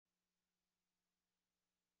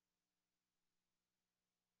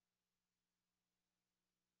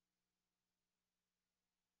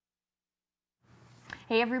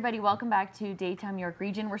Hey everybody, welcome back to Daytime York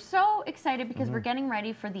Region. We're so excited because we're getting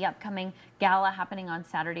ready for the upcoming gala happening on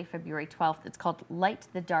Saturday, February 12th. It's called Light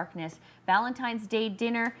the Darkness, Valentine's Day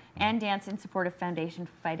dinner and dance in support of Foundation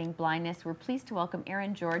Fighting Blindness. We're pleased to welcome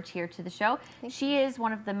Erin George here to the show. She is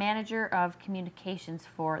one of the manager of communications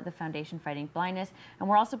for the Foundation Fighting Blindness. And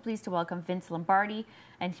we're also pleased to welcome Vince Lombardi.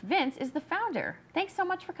 And Vince is the founder. Thanks so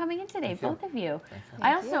much for coming in today, both of you.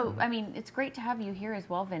 I mean, it's great to have you here as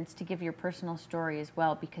well, Vince, to give your personal story as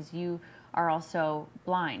well, because you are also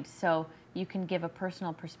blind. So you can give a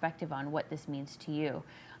personal perspective on what this means to you.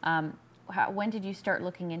 When did you start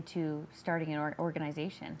looking into starting an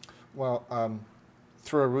organization? Well,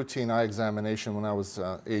 through a routine eye examination when I was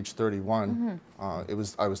age 31, I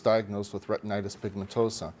was diagnosed with retinitis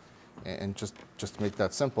pigmentosa. And just to make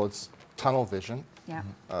that simple, it's tunnel vision,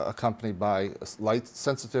 accompanied by light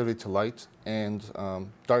sensitivity to light and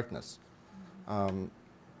darkness.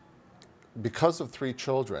 Because of 3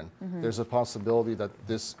 children, there's a possibility that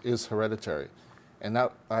this is hereditary. And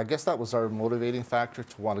that, I guess that was our motivating factor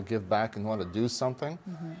to want to give back and want to do something.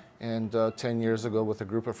 And 10 years ago, with a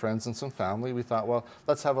group of friends and some family, we thought, well,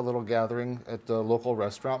 let's have a little gathering at the local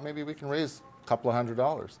restaurant. Maybe we can raise a couple of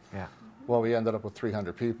 $100. Yeah. Well, we ended up with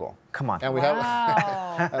 300 people. Come on. And we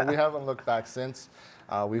haven't looked back since.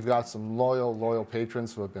 We've got some loyal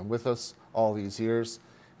patrons who have been with us all these years.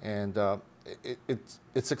 And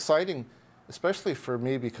it's exciting, especially for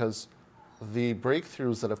me, because the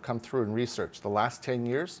breakthroughs that have come through in research the last 10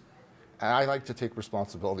 years, I like to take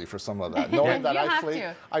responsibility for some of that, knowing that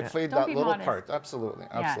I played that little part. Absolutely,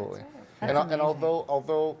 absolutely. And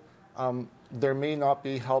although there may not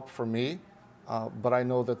be help for me, but I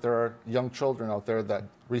know that there are young children out there that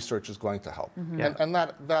research is going to help. And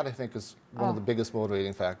that I think is one of the biggest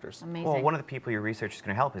motivating factors. Amazing. Well, one of the people your research is going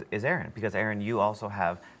to help is Erin, because Erin, you also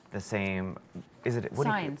have the same,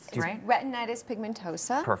 signs, right? Retinitis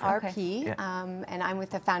pigmentosa, RP, and I'm with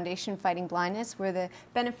the Foundation Fighting Blindness. We're the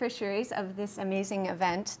beneficiaries of this amazing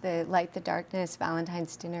event, the Light the Darkness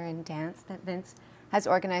Valentine's Dinner and Dance that Vince has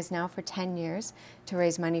organized now for 10 years to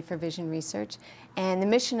raise money for vision research. And the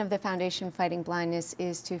mission of the Foundation Fighting Blindness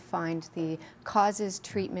is to find the causes,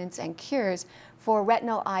 treatments, and cures for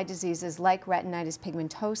retinal eye diseases like retinitis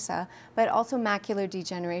pigmentosa, but also macular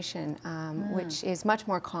degeneration, which is much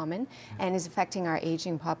more common and is affecting our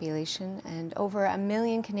aging population. And over 1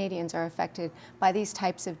 million Canadians are affected by these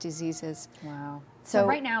types of diseases. Wow. So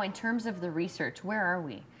right now, in terms of the research, where are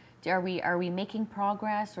we? Are we making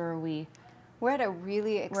progress, or are we... We're at a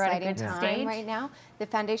really exciting time right now. The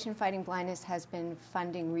Foundation Fighting Blindness has been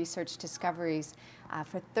funding research discoveries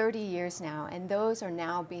for 30 years now, and those are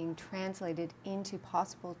now being translated into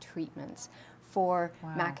possible treatments for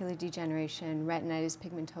macular degeneration, retinitis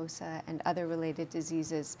pigmentosa, and other related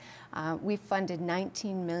diseases. We've funded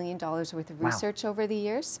 $19 million worth of research over the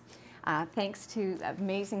years. Thanks to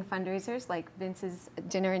amazing fundraisers like Vince's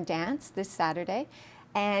Dinner and Dance this Saturday.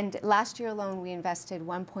 And last year alone, we invested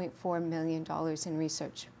 $1.4 million in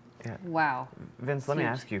research. Yeah. Wow. Vince, let me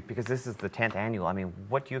ask you, because this is the 10th annual, I mean,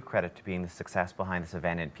 what do you credit to being the success behind this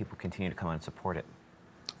event and people continue to come out and support it?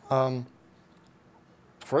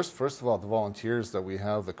 First of all, the volunteers that we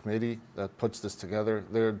have, the committee that puts this together,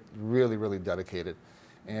 they're really dedicated.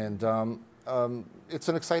 And it's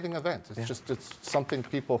an exciting event. It's something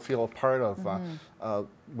people feel a part of.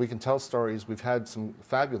 We can tell stories. We've had some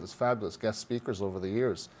fabulous guest speakers over the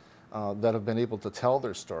years that have been able to tell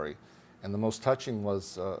their story. And the most touching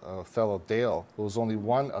was a fellow, Dale, who was only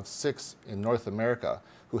one of 6 in North America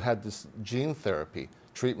who had this gene therapy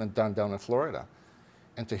treatment done down in Florida.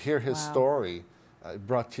 And to hear his story, it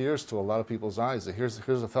brought tears to a lot of people's eyes. Here's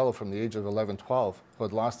a fellow from the age of 11, 12 who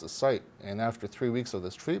had lost his sight, and after 3 weeks of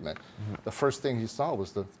this treatment, the first thing he saw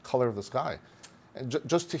was the color of the sky. And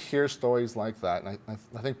just to hear stories like that, and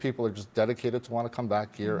I think people are just dedicated to want to come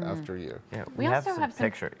back year after year. Yeah, we also have some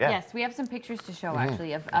pictures. Yes, we have some pictures to show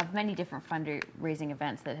actually of many different fundraising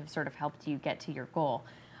events that have sort of helped you get to your goal.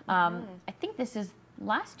 I think this is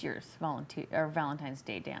last year's Valentine's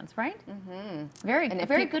Day dance, right?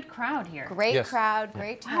 Very good crowd here. Great crowd,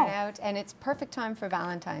 great turnout, and it's perfect time for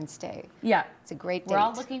Valentine's Day. Yeah. It's a great date. We're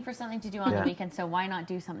all looking for something to do on the weekend, so why not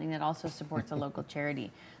do something that also supports a local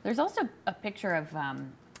charity? There's also a picture of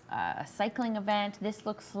a cycling event. This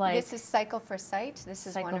looks like... This is Cycle for Sight. This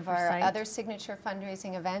is one of our other signature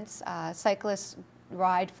fundraising events. Cyclists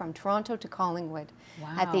ride from Toronto to Collingwood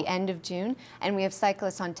at the end of June. And we have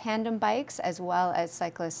cyclists on tandem bikes as well as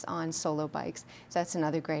cyclists on solo bikes. So that's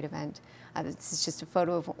another great event. This is just a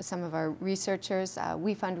photo of some of our researchers.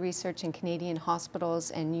 We fund research in Canadian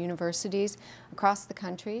hospitals and universities across the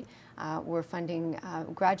country. We're funding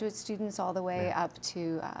graduate students all the way up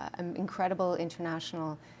to incredible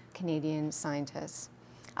international Canadian scientists.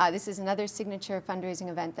 This is another signature fundraising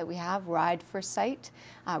event that we have, Ride for Sight.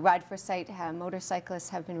 Ride for Sight, motorcyclists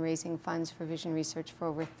have been raising funds for vision research for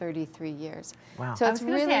over 33 years. Wow. So I was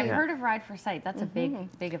going to say, I've heard of Ride for Sight. That's a big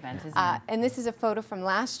event, isn't it? And this is a photo from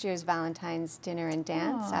last year's Valentine's dinner and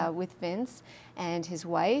dance with Vince and his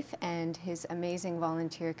wife and his amazing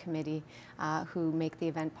volunteer committee who make the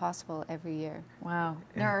event possible every year. Wow.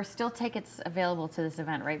 There are still tickets available to this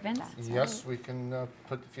event, right, Vince? Yes, we can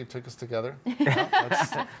put a few tickets together.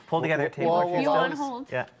 Pull together a table. You on hold.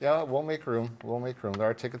 Yeah, we'll make room. We'll make room. There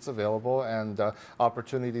are tickets available and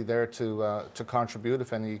opportunity there to contribute.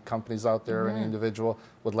 If any companies out there, any individual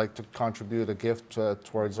would like to contribute a gift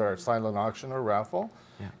towards our silent auction or raffle.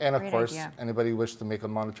 Yeah. And of course, anybody wish to make a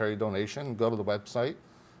monetary donation, go to the website.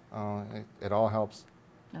 It all helps.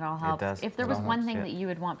 It all helps. It does. If there was one thing that you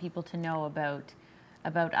would want people to know about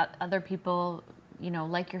other people, you know,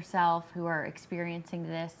 like yourself, who are experiencing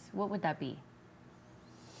this, what would that be?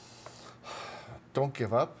 Don't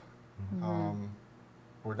give up.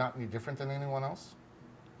 We're not any different than anyone else.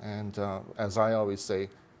 And as I always say,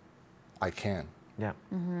 I can. Yeah.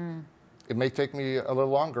 It may take me a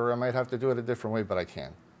little longer. I might have to do it a different way, but I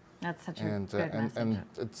can. That's such a good message. And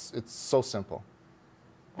it's so simple.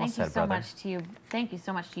 Thank you so much to you. Thank you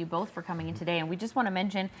so much to you both for coming in today. And we just want to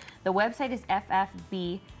mention the website is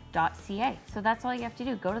ffb.ca. So that's all you have to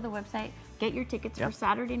do. Go to the website, get your tickets for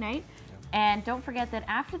Saturday night. And don't forget that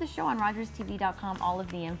after the show on rogerstv.com, all of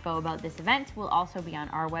the info about this event will also be on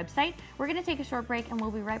our website. We're going to take a short break and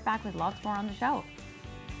we'll be right back with lots more on the show.